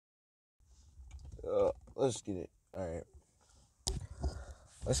Let's get it. All right.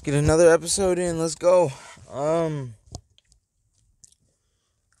 Let's get another episode in. Let's go. I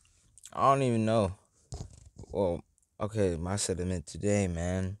don't even know. Well, okay, my sentiment today,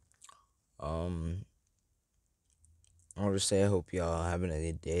 man. Um, I want to say I hope y'all having a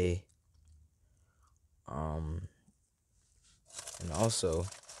good day. Um, and also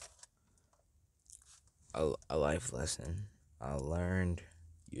a life lesson I learned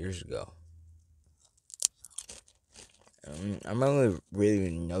years ago. I'm only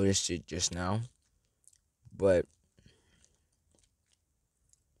really noticed it just now, but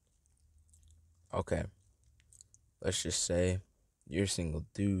okay. Let's just say you're a single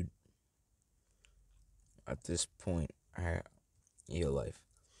dude at this point in your life.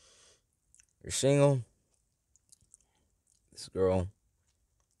 You're single. This girl,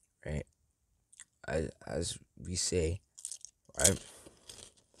 right? As we say, right?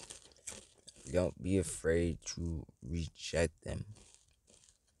 Don't be afraid to reject them.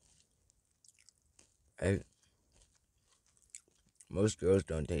 Right? Most girls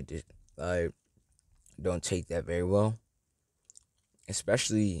don't take this, don't take that very well.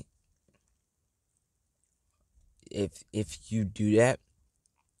 Especially if you do that,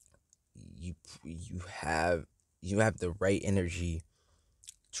 you you have the right energy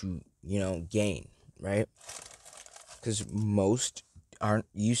to gain, right? Because most aren't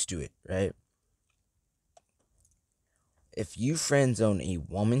used to it, right? If you friend zone a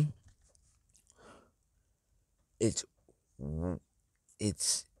woman, it's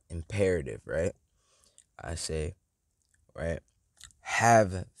it's imperative, right? I say, right?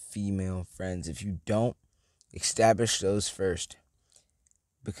 Have female friends. If you don't, establish those first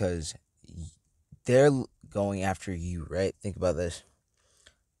because they're going after you, right? Think about this.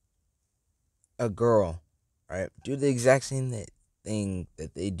 A girl, right? Do the exact same thing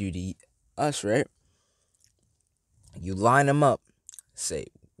that they do to us, right? You line them up, say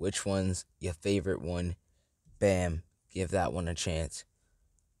which one's your favorite one, bam, give that one a chance.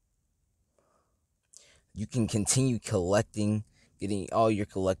 You can continue collecting, getting all your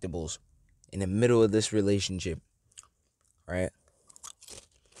collectibles in the middle of this relationship, right?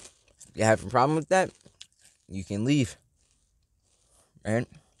 If you have a problem with that, you can leave, right?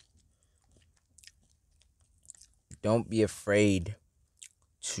 Don't be afraid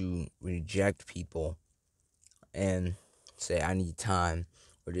to reject people and say I need time,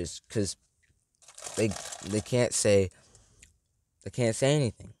 or just because they they can't say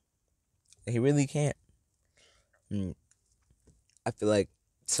anything. They really can't. I feel like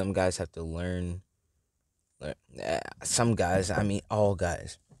some guys have to learn. Some guys, I mean all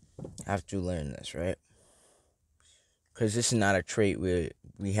guys, have to learn this, right? Because this is not a trait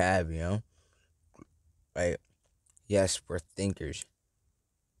we have, right? Yes, we're thinkers,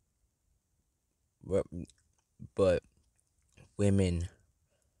 but but women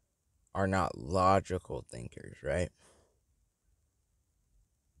are not logical thinkers, right?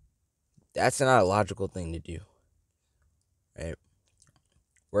 That's not a logical thing to do, right?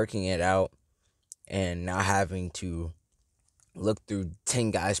 Working it out and not having to look through 10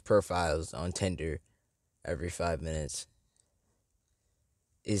 guys' profiles on Tinder every 5 minutes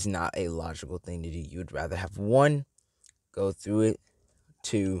is not a logical thing to do. You would rather have one, go through it,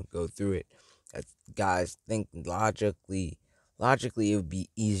 two, go through it. That's, guys, think logically. Logically, it would be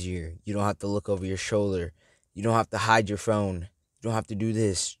easier. You don't have to look over your shoulder. You don't have to hide your phone. You don't have to do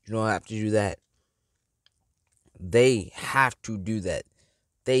this. You don't have to do that. They have to do that.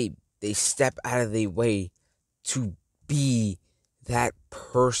 They step out of their way to be that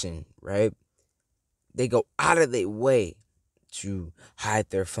person, right? They go out of their way to hide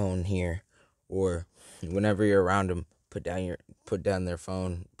their phone here, or whenever you're around them, put down their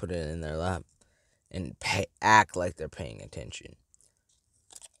phone, put it in their lap, and act like they're paying attention.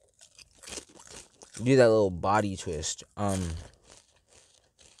 Do that little body twist,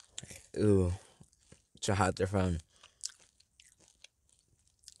 ooh, to hide their phone.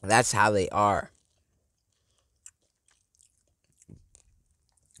 That's how they are.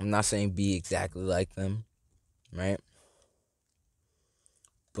 I'm not saying be exactly like them, right?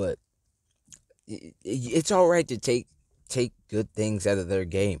 But it's all right to take good things out of their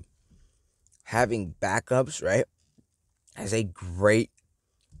game. Having backups, right, is a great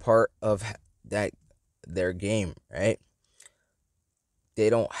part of that their game, right? They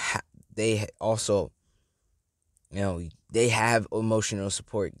don't have. They also, they have emotional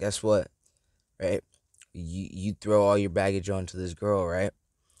support. Guess what, right? You throw all your baggage onto this girl, right?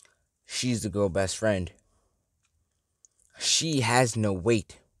 She's the girl best friend. She has no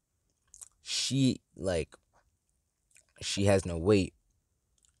weight. She she has no weight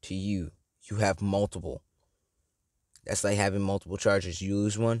to you. You have multiple. That's like having multiple chargers. You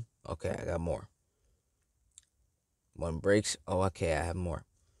lose one, okay, I got more. One breaks, oh, okay, I have more.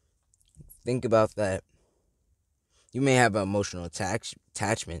 Think about that. You may have an emotional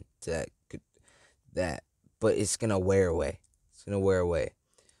attachment to that, but it's gonna wear away. It's gonna wear away.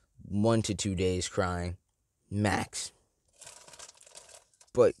 1 to 2 days crying, max.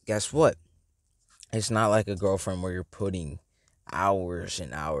 But guess what? It's not like a girlfriend where you're putting hours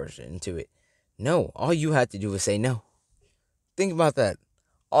and hours into it. No, all you had to do was say no. Think about that.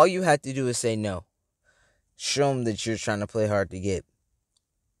 All you had to do is say no. Show them that you're trying to play hard to get.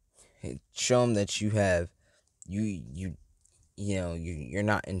 Show them that you have you're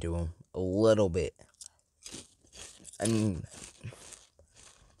not into them a little bit. I mean,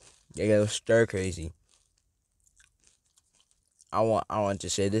 they go stir crazy. I want to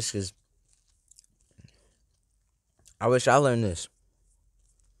say this because I wish I learned this.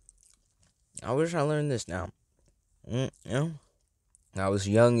 I wish I learned this now. I was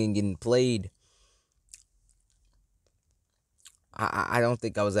young and getting played. I don't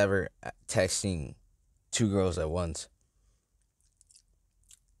think I was ever texting two girls at once,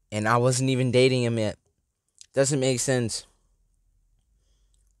 and I wasn't even dating them yet. Doesn't make sense.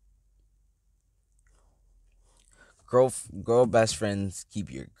 Girl best friends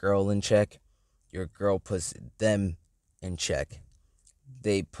keep your girl in check. Your girl puts them in check.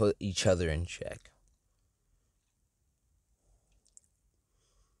 They put each other in check.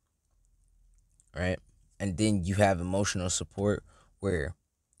 Right? And then you have emotional support where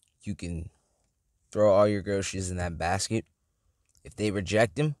you can throw all your groceries in that basket. If they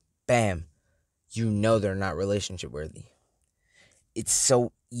reject them, bam, you know they're not relationship worthy. It's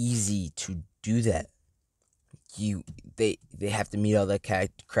so easy to do that. They have to meet all the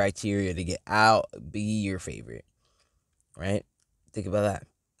criteria to get out, be your favorite, right? Think about that.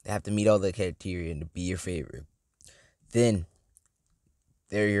 They have to meet all the criteria to be your favorite. Then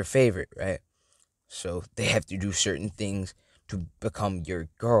they're your favorite, right? So they have to do certain things to become your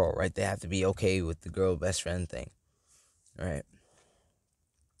girl, right? They have to be okay with the girl best friend thing, right?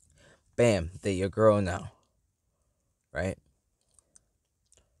 Bam, they're your girl now, right?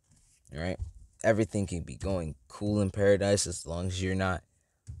 Right? Everything can be going cool in paradise as long as you're not,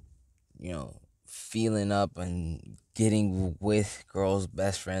 feeling up and getting with girls'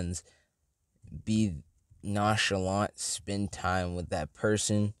 best friends. Be nonchalant, spend time with that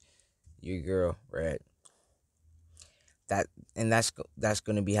person, your girl, right? That and that's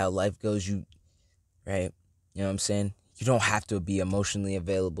gonna be how life goes. You right? You know what I'm saying? You don't have to be emotionally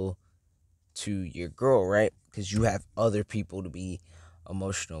available to your girl, right? Because you have other people to be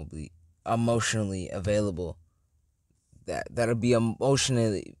emotionally available. That'll be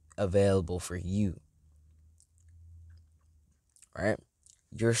emotionally available for you, right?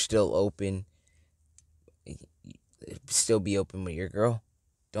 You're still open. Still be open with your girl.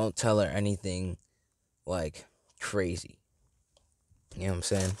 Don't tell her anything like crazy. You know what I'm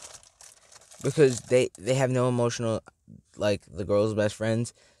saying? Because they have no emotional, like the girl's best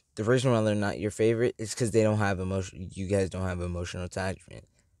friends. The reason why they're not your favorite is because they don't have emotion. You guys don't have emotional attachment.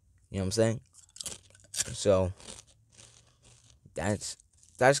 You know what I'm saying? So that's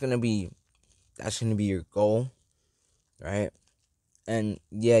that's gonna be your goal, right? And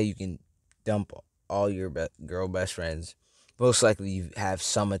yeah, you can dump all your girl best friends. Most likely, you have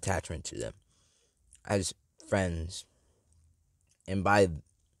some attachment to them as friends, and by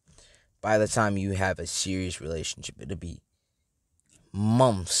the time you have a serious relationship, it'll be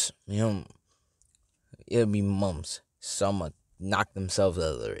months. It'll be months. Someone knock themselves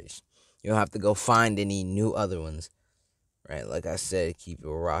out of the race. You don't have to go find any new other ones, right? Like I said, keep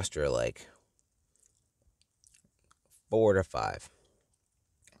your roster like 4 to 5.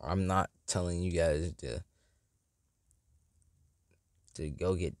 I'm not telling you guys to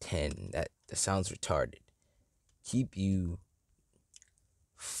go get 10. That sounds retarded. Keep you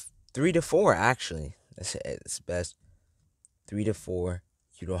 3 to 4 actually. That's best. 3 to 4.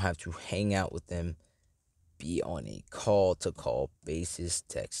 You don't have to hang out with them. Be on a call to call basis,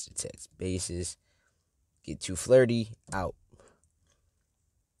 text to text basis. Get too flirty, out.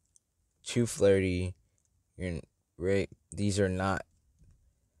 Too flirty, you're right. These are not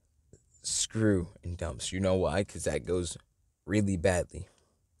screw and dumps. You know why? Because that goes really badly.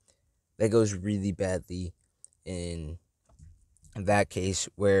 That goes really badly in that case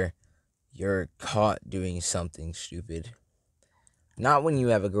where you're caught doing something stupid. Not when you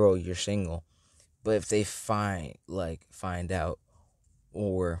have a girl, you're single, but if they find out,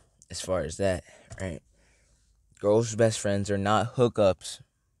 or as far as that, right? Girls' best friends are not hookups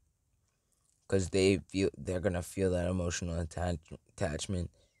because they're gonna feel that emotional attachment,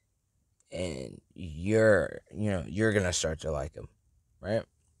 and you're gonna start to like them, right?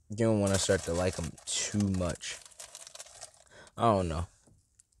 You don't want to start to like them too much. I don't know.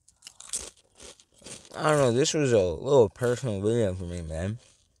 This was a little personal video for me, man.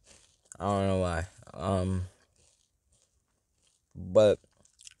 I don't know why. But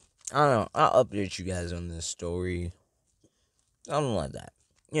I don't know. I'll update you guys on this story. Something like that.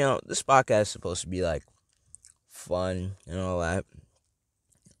 This podcast is supposed to be like fun and all that.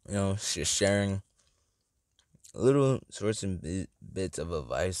 It's just sharing little sorts and bits of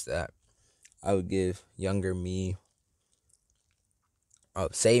advice that I would give younger me,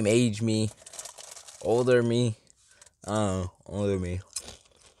 same age me, older me, older me.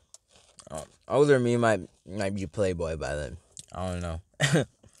 Older me might be Playboy by then. I don't know.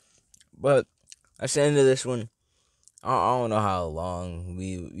 But that's the end of this one. I don't know how long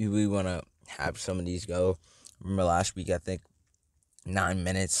we want to have some of these go. Remember last week, I think 9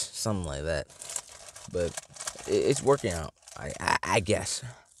 minutes, something like that. But it's working out, I guess.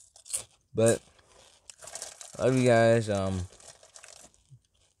 But love you guys. I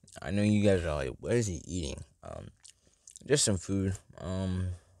know you guys are like, what is he eating? Just some food.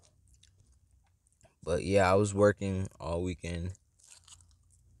 But yeah, I was working all weekend,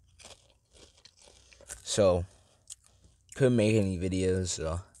 so couldn't make any videos.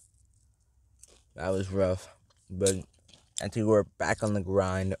 So that was rough. But I think we're back on the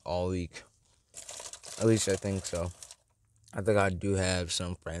grind all week. At least I think so. I think I do have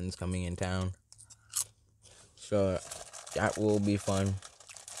some friends coming in town, so that will be fun.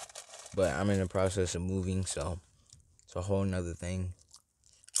 But I'm in the process of moving, so it's a whole nother thing.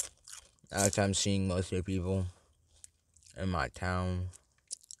 Now that I'm seeing most of the people in my town,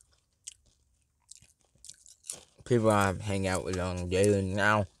 people I hang out with on daily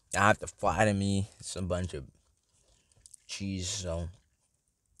now, I have to fly to me. It's a bunch of cheese, so I'm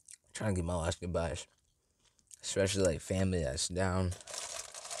trying to get my last goodbyes, especially like family that's down.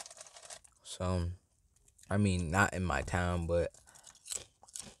 So I mean, not in my town, but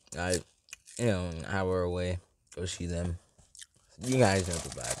I, an hour away, go see them. You guys know the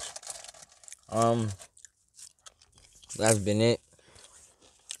vibes. That's been it.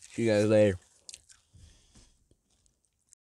 See you guys later.